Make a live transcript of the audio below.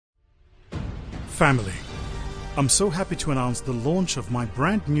Family, I'm so happy to announce the launch of my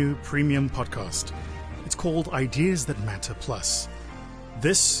brand new premium podcast. It's called Ideas That Matter Plus.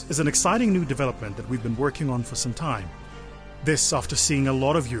 This is an exciting new development that we've been working on for some time. This after seeing a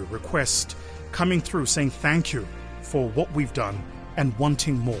lot of you request coming through saying thank you for what we've done and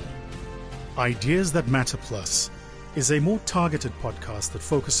wanting more. Ideas That Matter Plus is a more targeted podcast that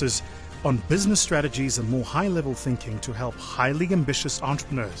focuses on business strategies and more high-level thinking to help highly ambitious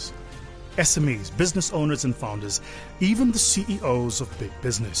entrepreneurs, SMEs, business owners and founders, even the CEOs of big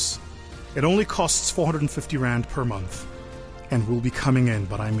business. It only costs 450 Rand per month and will be coming in,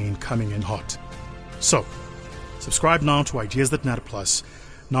 but I mean coming in hot. So, subscribe now to Ideas That Matter Plus,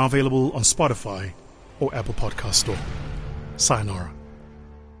 now available on Spotify or Apple Podcast Store. Sayonara.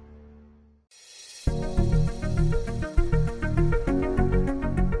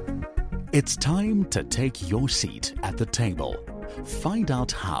 It's time to take your seat at the table. Find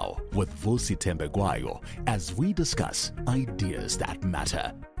out how with Vusi Tembegwayo as we discuss ideas that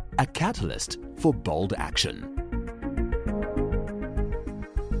matter. A catalyst for bold action.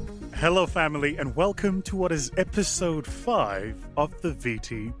 Hello, family, and welcome to what is episode 5 of the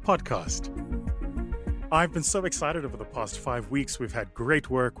VT podcast. I've been so excited over the past 5 weeks. We've had great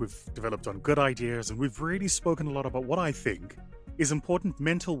work, we've developed on good ideas, and we've really spoken a lot about what I think is important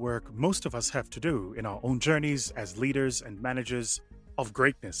mental work most of us have to do in our own journeys as leaders and managers of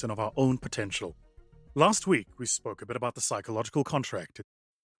greatness and of our own potential. Last week, we spoke a bit about the psychological contract.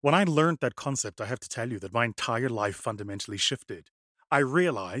 When I learned that concept, I have to tell you that my entire life fundamentally shifted. I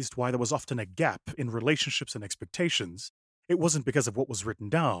realized why there was often a gap in relationships and expectations. It wasn't because of what was written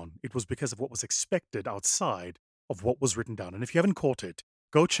down. It was because of what was expected outside of what was written down. And if you haven't caught it,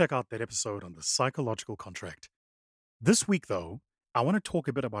 go check out that episode on the psychological contract. This week, though, I want to talk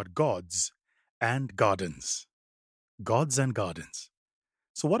a bit about gods and gardens. Gods and gardens.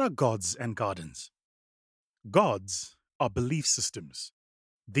 So what are gods and gardens? Gods are belief systems.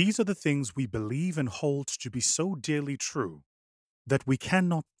 These are the things we believe and hold to be so dearly true that we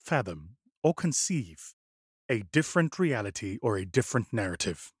cannot fathom or conceive a different reality or a different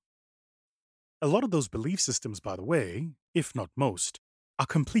narrative. A lot of those belief systems, by the way, if not most, are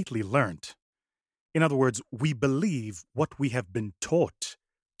completely learnt. In other words, we believe what we have been taught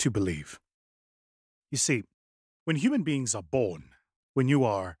to believe. You see, when human beings are born, when you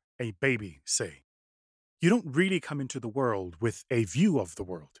are a baby, say, you don't really come into the world with a view of the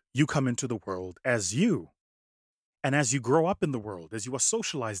world. You come into the world as you. And as you grow up in the world, as you are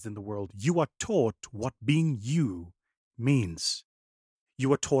socialized in the world, you are taught what being you means.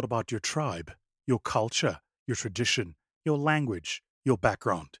 You are taught about your tribe, your culture, your tradition, your language, your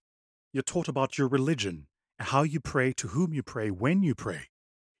background. You're taught about your religion, how you pray, to whom you pray, when you pray.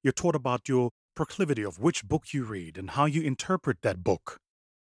 You're taught about your proclivity of which book you read and how you interpret that book.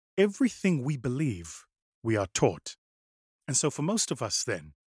 Everything we believe, we are taught. And so for most of us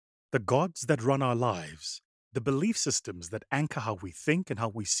then, the gods that run our lives, the belief systems that anchor how we think and how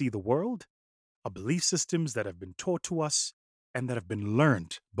we see the world, are belief systems that have been taught to us and that have been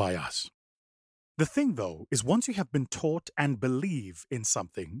learned by us. The thing, though, is once you have been taught and believe in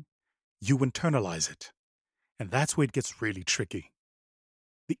something, you internalize it. And that's where it gets really tricky.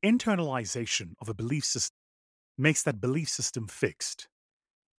 The internalization of a belief system makes that belief system fixed.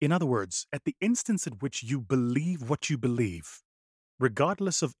 In other words, at the instance at which you believe what you believe,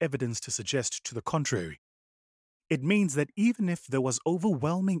 regardless of evidence to suggest to the contrary, it means that even if there was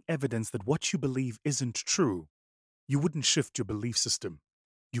overwhelming evidence that what you believe isn't true, you wouldn't shift your belief system.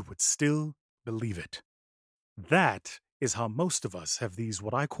 You would still believe it. That is how most of us have these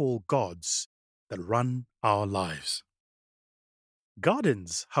what I call gods that run our lives.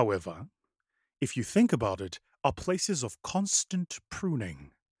 Gardens, however, if you think about it, are places of constant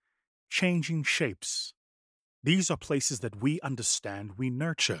pruning, changing shapes. These are places that we understand we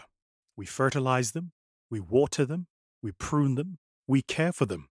nurture. We fertilize them, we water them, we prune them, we care for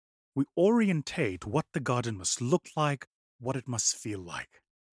them. We orientate what the garden must look like, what it must feel like.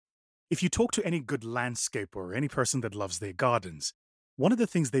 If you talk to any good landscaper or any person that loves their gardens, one of the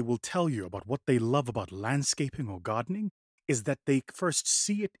things they will tell you about what they love about landscaping or gardening is that they first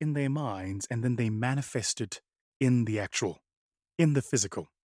see it in their minds and then they manifest it in the actual, in the physical.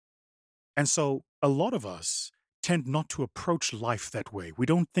 And so a lot of us tend not to approach life that way. We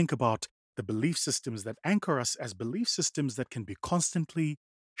don't think about the belief systems that anchor us as belief systems that can be constantly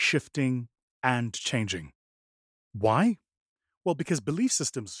shifting and changing. Why? Well, because belief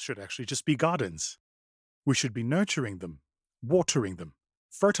systems should actually just be gardens. We should be nurturing them, watering them,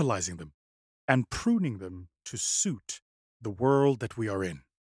 fertilizing them, and pruning them to suit the world that we are in.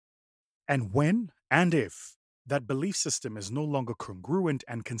 And when and if that belief system is no longer congruent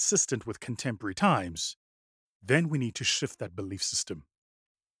and consistent with contemporary times, then we need to shift that belief system.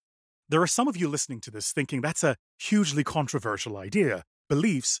 There are some of you listening to this thinking that's a hugely controversial idea.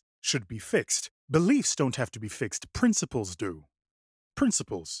 Beliefs should be fixed. Beliefs don't have to be fixed. Principles do.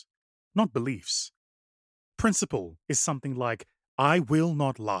 Principles, not beliefs. Principle is something like, I will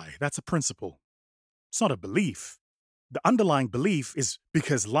not lie. That's a principle. It's not a belief. The underlying belief is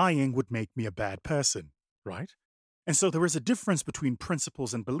because lying would make me a bad person, right? And so there is a difference between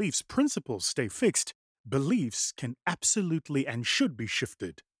principles and beliefs. Principles stay fixed. Beliefs can absolutely and should be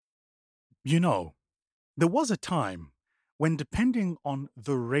shifted. You know, there was a time when, depending on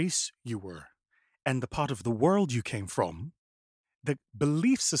the race you were and the part of the world you came from, the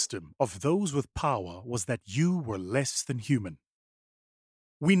belief system of those with power was that you were less than human.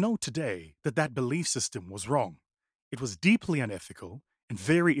 We know today that that belief system was wrong. It was deeply unethical and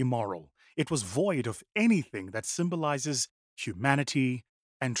very immoral. It was void of anything that symbolizes humanity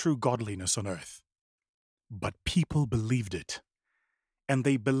and true godliness on earth. But people believed it. And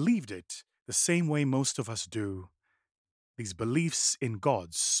they believed it the same way most of us do. These beliefs in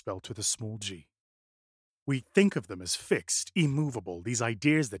gods, spelled with a small g. We think of them as fixed, immovable, these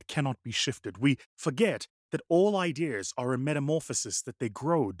ideas that cannot be shifted. We forget that all ideas are a metamorphosis, that they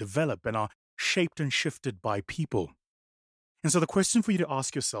grow, develop, and are shaped and shifted by people. And so the question for you to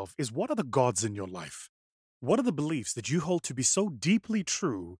ask yourself is, what are the gods in your life? What are the beliefs that you hold to be so deeply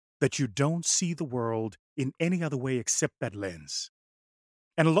true that you don't see the world in any other way except that lens?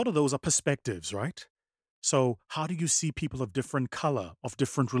 And a lot of those are perspectives, right? So how do you see people of different color, of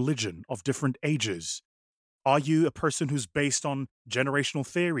different religion, of different ages? Are you a person who's based on generational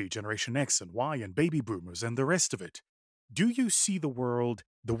theory, Generation X and Y and baby boomers and the rest of it? Do you see the world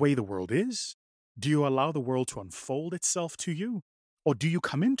the way the world is? Do you allow the world to unfold itself to you? Or do you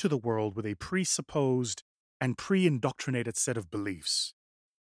come into the world with a presupposed and pre-indoctrinated set of beliefs?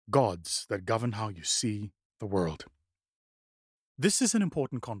 Gods that govern how you see the world. This is an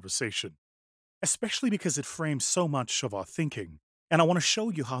important conversation, especially because it frames so much of our thinking. And I want to show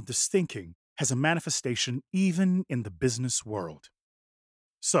you how this thinking has a manifestation even in the business world.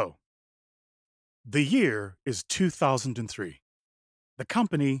 So, the year is 2003. The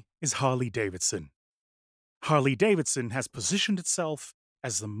company is Harley-Davidson. Harley-Davidson has positioned itself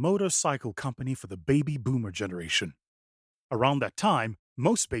as the motorcycle company for the baby boomer generation. Around that time,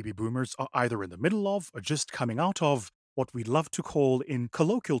 most baby boomers are either in the middle of or just coming out of what we love to call, in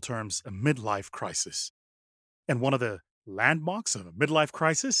colloquial terms, a midlife crisis. And one of the landmarks of a midlife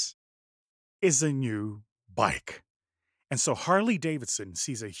crisis is a new bike. And so Harley-Davidson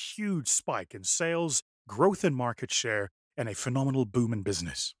sees a huge spike in sales, growth in market share, and a phenomenal boom in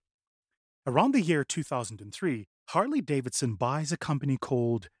business. Around the year 2003, Harley-Davidson buys a company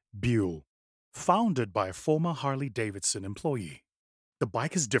called Buell, founded by a former Harley-Davidson employee. The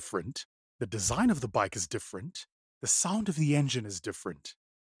bike is different, the design of the bike is different, the sound of the engine is different,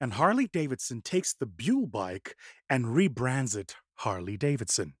 and Harley-Davidson takes the Buell bike and rebrands it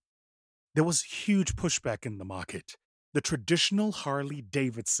Harley-Davidson. There was huge pushback in the market. The traditional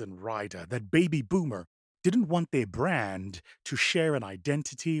Harley-Davidson rider, that baby boomer, didn't want their brand to share an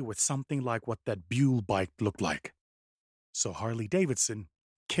identity with something like what that Buell bike looked like. So Harley-Davidson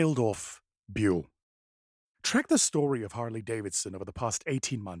killed off Buell. Track the story of Harley-Davidson over the past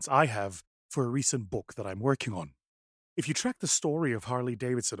 18 months. I have for a recent book that I'm working on. If you track the story of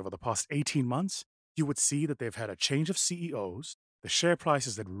Harley-Davidson over the past 18 months, you would see that they've had a change of CEOs. The share price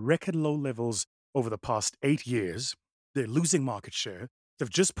is at record low levels over the past 8 years. They're losing market share. They've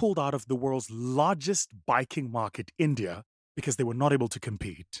just pulled out of the world's largest biking market, India, because they were not able to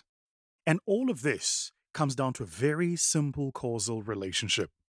compete. And all of this comes down to a very simple causal relationship.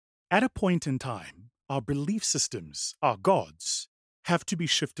 At a point in time, our belief systems, our gods, have to be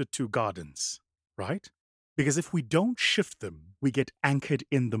shifted to gardens, right? Because if we don't shift them, we get anchored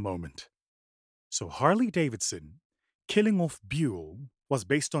in the moment. So Harley-Davidson killing off Buell was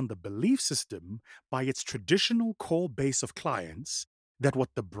based on the belief system by its traditional core base of clients that what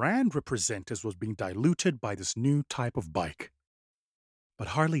the brand represented was being diluted by this new type of bike. But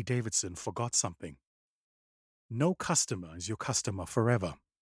Harley-Davidson forgot something. No customer is your customer forever.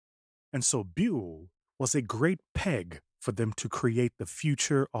 And so Buell was a great peg for them to create the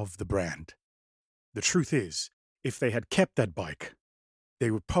future of the brand. The truth is, if they had kept that bike,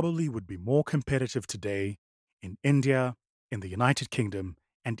 they would be more competitive today in India, in the United Kingdom,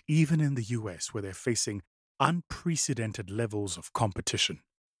 and even in the US, where they're facing unprecedented levels of competition.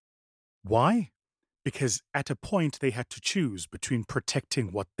 Why? Because at a point they had to choose between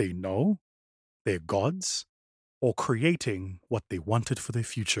protecting what they know, their gods, or creating what they wanted for their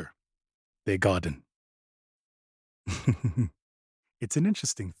future, their garden. It's an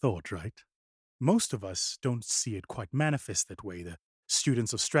interesting thought, right? Most of us don't see it quite manifest that way. The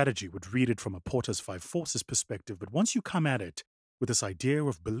students of strategy would read it from a Porter's Five Forces perspective, but once you come at it with this idea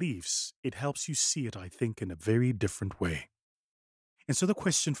of beliefs, it helps you see it, I think, in a very different way. And so the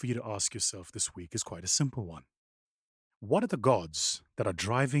question for you to ask yourself this week is quite a simple one. What are the gods that are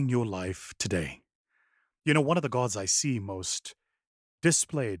driving your life today? You know, one of the gods I see most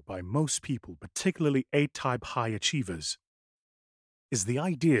displayed by most people, particularly A-type high achievers, is the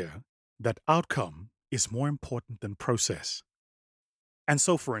idea that outcome is more important than process. And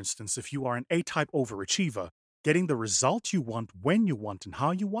so, for instance, if you are an A-type overachiever, getting the result you want when you want and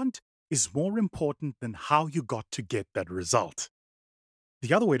how you want is more important than how you got to get that result.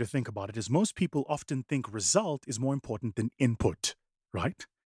 The other way to think about it is most people often think result is more important than input, right?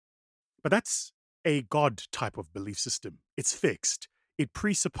 But that's a God type of belief system. It's fixed. It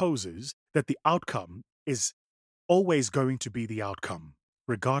presupposes that the outcome is always going to be the outcome,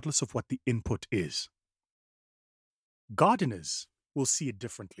 regardless of what the input is. Gardeners will see it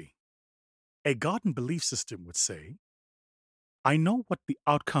differently. A garden belief system would say, I know what the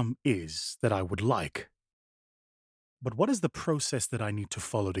outcome is that I would like, but what is the process that I need to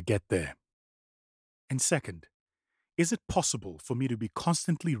follow to get there? And second, is it possible for me to be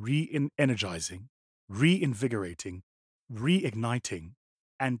constantly re-energizing, reinvigorating, reigniting,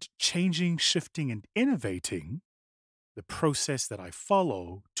 and changing, shifting, and innovating the process that I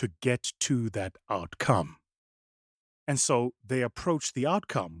follow to get to that outcome? And so they approach the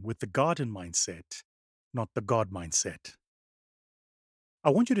outcome with the garden mindset, not the God mindset.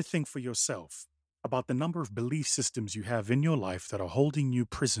 I want you to think for yourself about the number of belief systems you have in your life that are holding you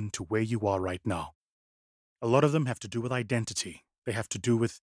prison to where you are right now. A lot of them have to do with identity. They have to do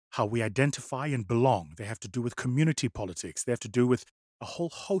with how we identify and belong. They have to do with community politics. They have to do with a whole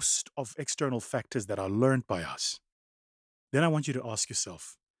host of external factors that are learned by us. Then I want you to ask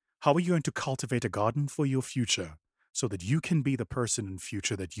yourself, how are you going to cultivate a garden for your future so that you can be the person in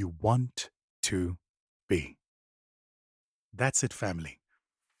future that you want to be? That's it, family.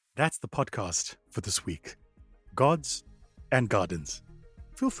 That's the podcast for this week. Gods and Gardens.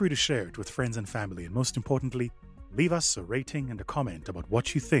 Feel free to share it with friends and family, and most importantly, leave us a rating and a comment about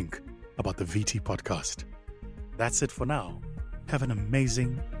what you think about the VT podcast. That's it for now. Have an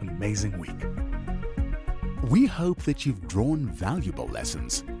amazing, amazing week. We hope that you've drawn valuable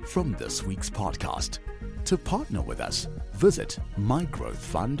lessons from this week's podcast. To partner with us, visit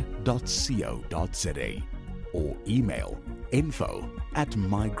mygrowthfund.co.za or email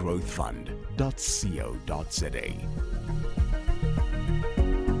info@mygrowthfund.co.za.